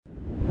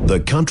The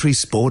Country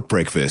Sport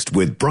Breakfast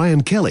with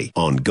Brian Kelly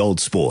on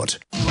Gold Sport.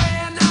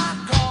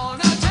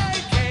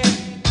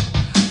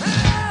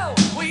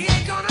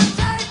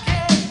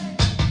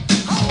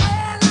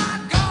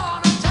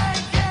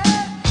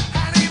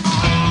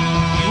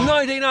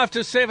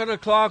 After 7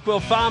 o'clock, well,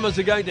 farmers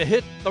are going to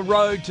hit the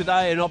road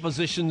today in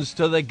oppositions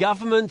to the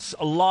government's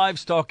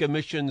livestock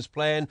emissions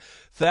plan.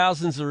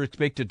 Thousands are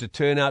expected to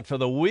turn out for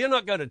the We're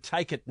Not Going to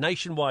Take It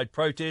nationwide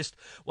protest.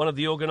 One of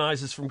the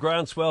organisers from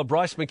Groundswell,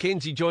 Bryce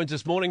Mackenzie, joins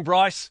us. Morning,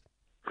 Bryce.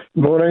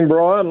 Morning,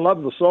 Brian.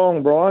 Love the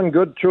song, Brian.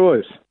 Good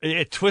choice.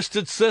 Yeah,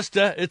 Twisted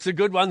Sister. It's a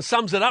good one.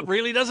 Sums it up,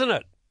 really, doesn't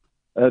it?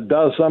 It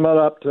does sum it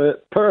up to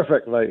it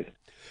perfectly.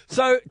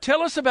 So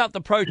tell us about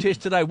the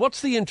protest today.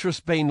 What's the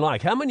interest been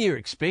like? How many are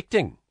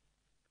expecting?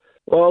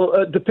 Well,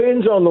 it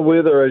depends on the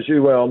weather, as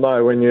you well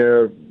know, when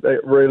you're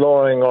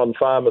relying on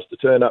farmers to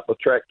turn up with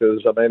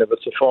tractors. I mean, if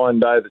it's a fine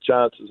day, the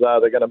chances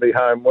are they're going to be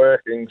home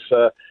working.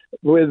 So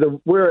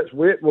where it's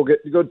wet, we'll get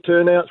good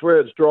turnouts. Where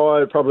it's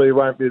dry, it probably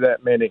won't be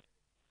that many.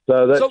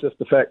 So that's just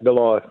the fact of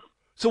life.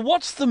 So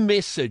what's the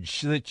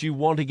message that you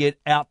want to get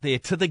out there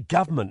to the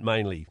government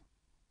mainly?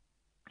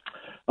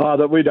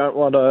 That we don't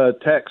want a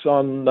tax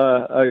on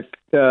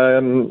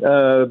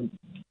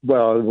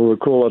well, we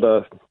would call it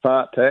a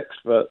fart tax,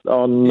 but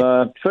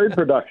on food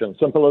production.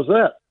 Simple as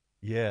that.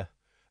 Yeah.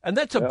 And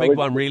that's a big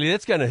one, really.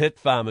 That's going to hit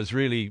farmers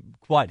really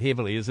quite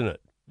heavily, isn't it?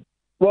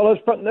 Well,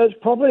 it's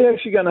probably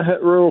actually going to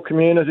hit rural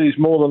communities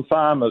more than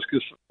farmers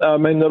because, I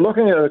mean, they're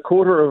looking at a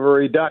quarter of a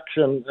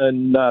reduction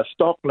in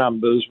stock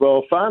numbers.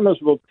 Well, farmers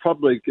will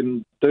probably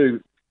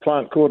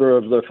plant quarter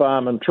of their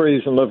farm and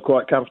trees and live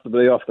quite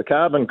comfortably off the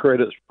carbon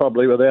credits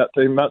probably without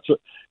too much of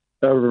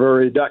a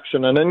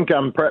reduction in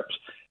income, perhaps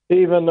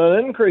even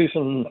an increase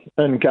in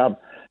income.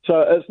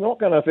 So it's not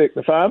going to affect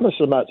the farmers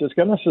so much. It's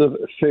going to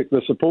affect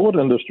the support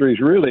industries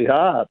really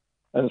hard,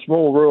 and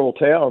small rural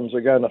towns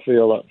are going to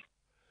feel it.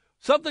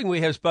 Something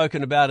we have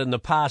spoken about in the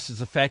past is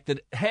the fact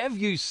that have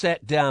you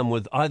sat down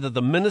with either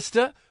the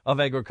Minister of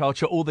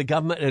Agriculture or the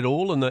government at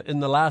all in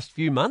the last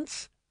few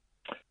months?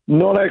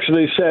 Not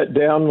actually sat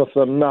down with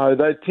them, no.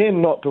 They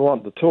tend not to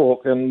want to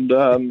talk, and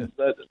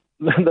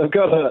they've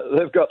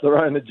got their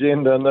own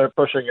agenda and they're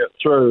pushing it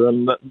through,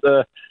 and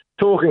the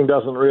talking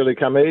doesn't really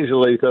come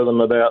easily to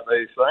them about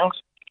these things.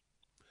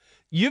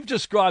 You've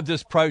described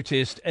this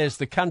protest as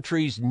the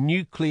country's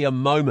nuclear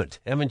moment,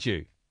 haven't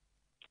you?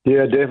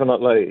 Yeah,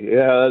 definitely.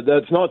 Yeah,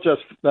 it's not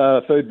just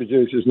food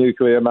producers'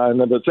 nuclear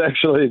moment. It's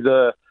actually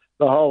the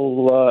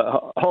whole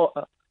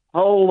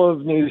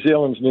of New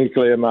Zealand's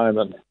nuclear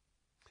moment.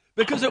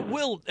 Because it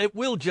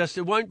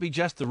won't be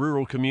just the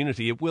rural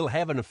community. It will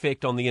have an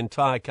effect on the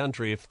entire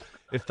country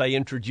if they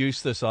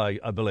introduce this, I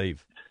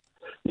believe.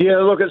 Yeah,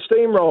 look, it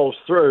steamrolls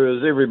through,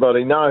 as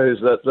everybody knows,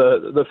 that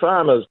the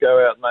farmers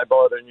go out and they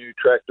buy their new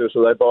tractors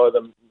or they buy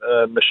them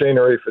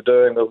machinery for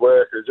doing the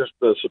work or just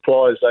the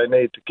supplies they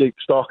need to keep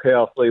stock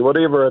healthy,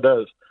 whatever it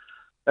is.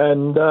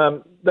 And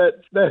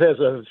that has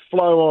a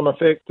flow-on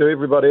effect to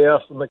everybody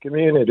else in the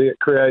community. It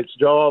creates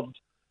jobs,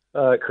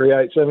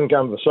 creates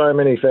income for so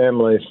many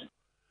families.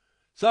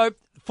 So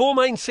 4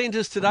 main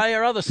centres today.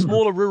 Are other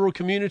smaller rural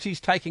communities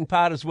taking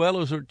part as well,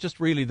 or is it just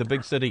really the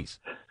big cities?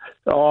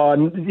 Oh,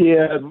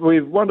 yeah,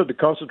 we wanted to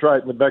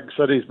concentrate in the big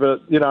cities,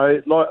 but, you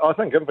know, I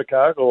think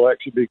Invercargill will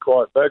actually be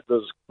quite big.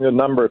 There's a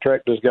number of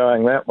tractors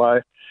going that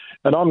way.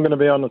 And I'm going to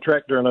be on the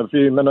tractor in a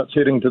few minutes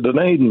heading to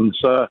Dunedin,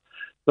 so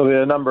there'll be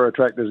a number of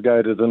tractors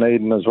go to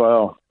Dunedin as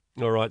well.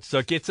 All right, so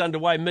it gets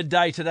underway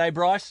midday today,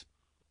 Bryce?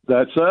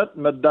 That's it,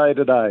 midday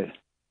today.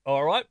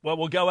 All right, well,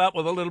 we'll go out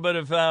with a little bit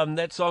of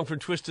that song from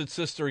Twisted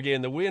Sister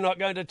again, the We're Not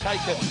Going to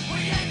Take It.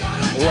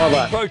 Love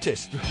it.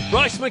 Protest.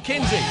 Bryce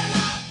Mackenzie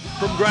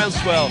from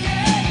Groundswell.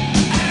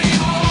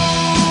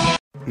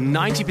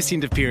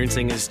 90% of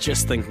parenting is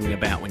just thinking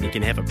about when you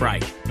can have a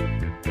break.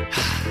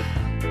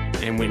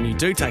 And when you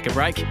do take a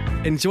break,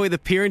 enjoy the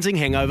Parenting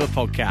Hangover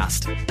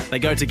podcast. They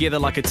go together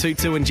like a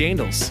tutu and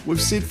jandals.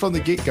 We've said from the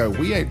get-go,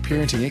 we ain't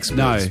parenting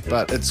experts,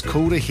 but it's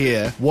cool to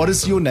hear, what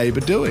is your neighbour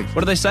doing?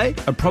 What do they say?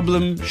 A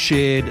problem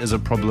shared is a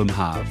problem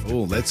halved.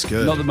 Oh, that's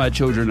good. Not that my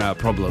children are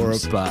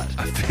problems, but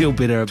I feel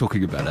better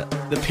talking about it.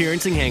 The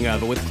Parenting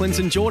Hangover with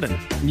Clinton Jordan.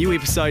 New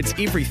episodes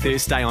every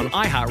Thursday on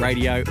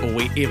iHeartRadio or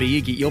wherever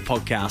you get your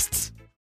podcasts.